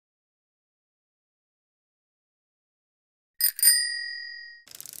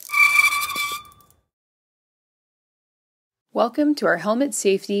Welcome to our Helmet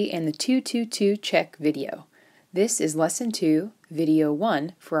Safety and the 222 Check video. This is Lesson 2, Video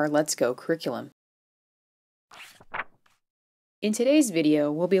 1 for our Let's Go curriculum. In today's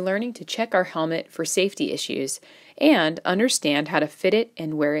video, we'll be learning to check our helmet for safety issues and understand how to fit it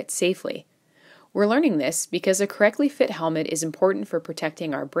and wear it safely. We're learning this because a correctly fit helmet is important for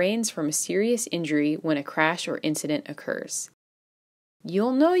protecting our brains from a serious injury when a crash or incident occurs.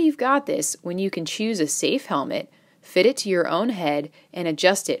 You'll know you've got this when you can choose a safe helmet, fit it to your own head, and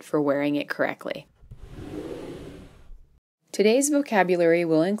adjust it for wearing it correctly. Today's vocabulary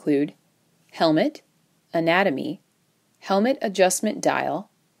will include helmet, anatomy, helmet adjustment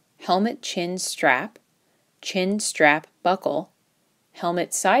dial, helmet chin strap buckle,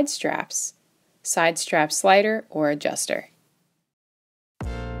 helmet side straps, side strap slider or adjuster.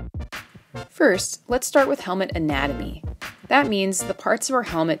 First, let's start with helmet anatomy. That means the parts of our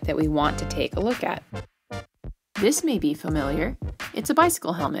helmet that we want to take a look at. This may be familiar. It's a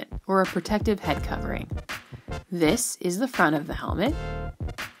bicycle helmet or a protective head covering. This is the front of the helmet,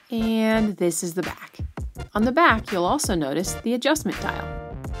 and this is the back. On the back, you'll also notice the adjustment dial.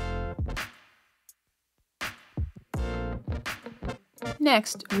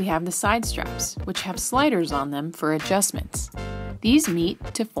 Next, we have the side straps, which have sliders on them for adjustments. These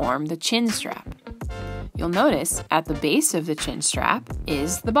meet to form the chin strap. You'll notice at the base of the chin strap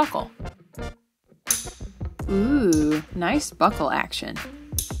is the buckle. Ooh, nice buckle action.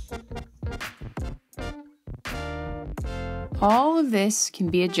 All of this can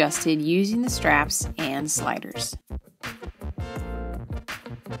be adjusted using the straps and sliders.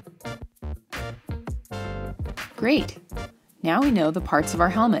 Great! Now we know the parts of our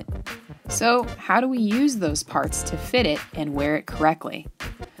helmet. So, how do we use those parts to fit it and wear it correctly?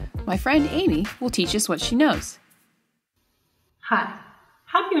 My friend Amy will teach us what she knows. Hi,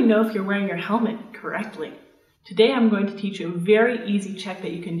 how do you know if you're wearing your helmet correctly? Today I'm going to teach you a very easy check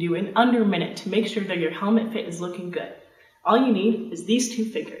that you can do in under a minute to make sure that your helmet fit is looking good. All you need is these two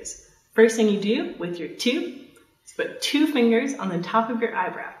fingers. First thing you do with your tube is put two fingers on the top of your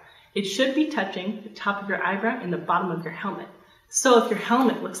eyebrow. It should be touching the top of your eyebrow and the bottom of your helmet. So if your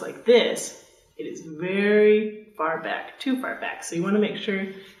helmet looks like this, it is very far back, too far back. So you want to make sure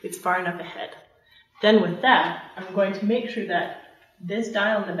it's far enough ahead. Then with that, I'm going to make sure that this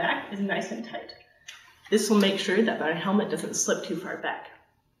dial in the back is nice and tight. This will make sure that my helmet doesn't slip too far back.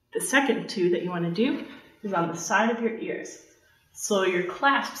 The second two that you want to do is on the side of your ears. So your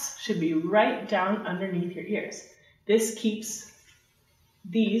clasps should be right down underneath your ears. This keeps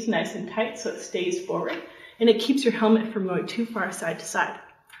these nice and tight so it stays forward, and it keeps your helmet from going too far side to side.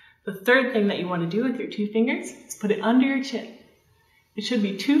 The third thing that you want to do with your two fingers is put it under your chin. It should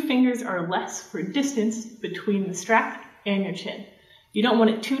be 2 fingers or less for distance between the strap and your chin. You don't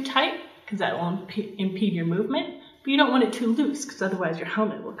want it too tight because that will impede your movement, but you don't want it too loose because otherwise your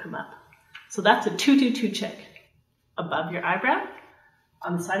helmet will come up. So that's a 222 check. Above your eyebrow,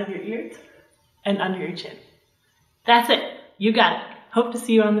 on the side of your ears, and under your chin. That's it. You got it. Hope to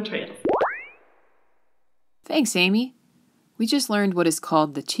see you on the trail. Thanks, Amy. We just learned what is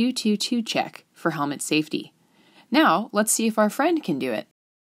called the 222 check for helmet safety. Now, let's see if our friend can do it.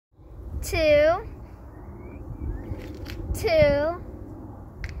 2, 2,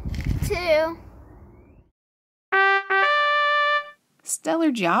 2.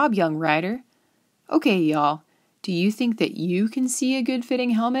 Stellar job, young rider. Okay, y'all, do you think that you can see a good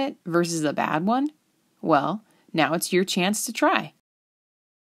fitting helmet versus a bad one? Well, now it's your chance to try.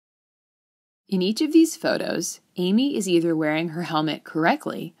 In each of these photos, Amy is either wearing her helmet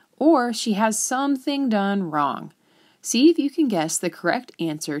correctly or she has something done wrong. See if you can guess the correct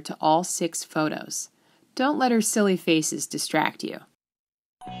answer to all 6 photos. Don't let her silly faces distract you.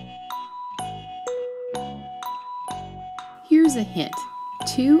 Here's a hint.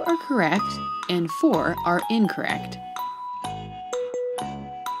 2 are correct and 4 are incorrect.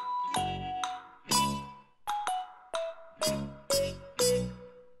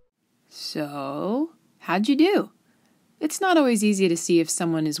 So, how'd you do? It's not always easy to see if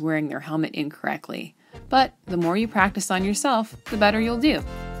someone is wearing their helmet incorrectly, but the more you practice on yourself, the better you'll do.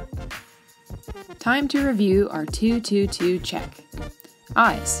 Time to review our 222 check.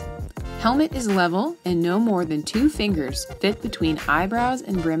 Eyes. Helmet is level and no more than 2 fingers fit between eyebrows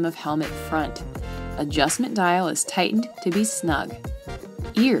and brim of helmet front. Adjustment dial is tightened to be snug.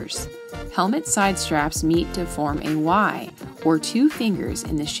 Ears. Helmet side straps meet to form a Y, or 2 fingers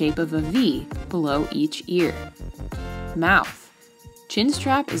in the shape of a V below each ear. Mouth. Chin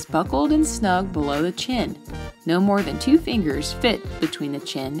strap is buckled and snug below the chin. No more than 2 fingers fit between the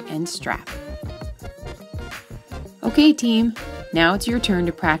chin and strap. Okay, team, now it's your turn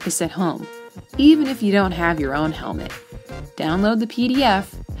to practice at home, even if you don't have your own helmet. Download the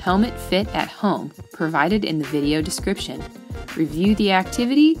PDF, Helmet Fit at Home, provided in the video description. Review the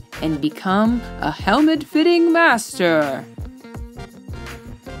activity and become a helmet fitting master.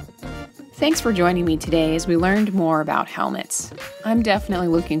 Thanks for joining me today as we learned more about helmets. I'm definitely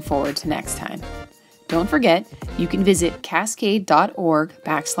looking forward to next time. Don't forget, you can visit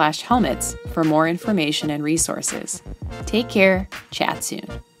cascade.org/helmets for more information and resources. Take care, chat soon.